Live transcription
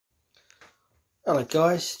Hello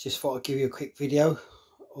guys, just thought I'd give you a quick video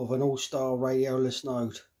of an all-star radioless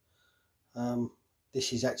node.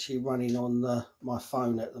 This is actually running on my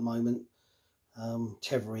phone at the moment,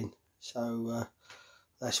 tethering, so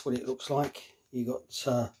that's what it looks like. You got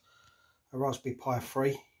a Raspberry Pi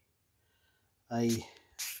 3, a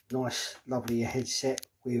nice lovely headset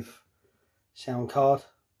with sound card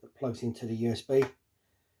that plugs into the USB,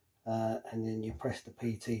 and then you press the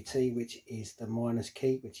PTT, which is the minus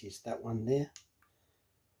key, which is that one there.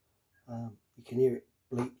 You can hear it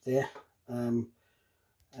bleep there, and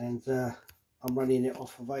I'm running it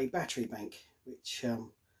off of a battery bank, which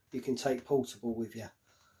you can take portable with you.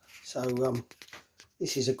 So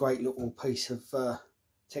this is a great little piece of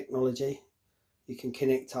technology. You can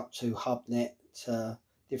connect up to HubNet,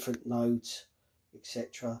 different nodes,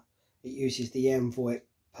 etc. It uses the Hamvoip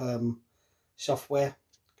software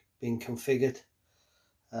being configured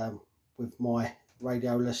with my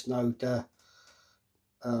radioless node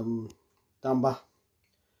number.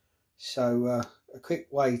 So a quick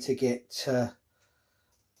way to get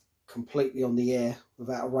completely on the air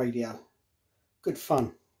without a radio. Good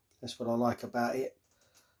fun, that's what I like about it.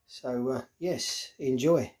 So yes,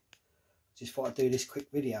 enjoy. Just thought I'd do this quick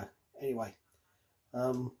video anyway.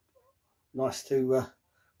 Nice to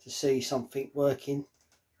see something working,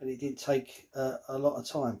 and it didn't take a lot of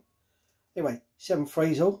time. Anyway, 7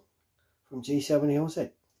 3s all from G7 LZ.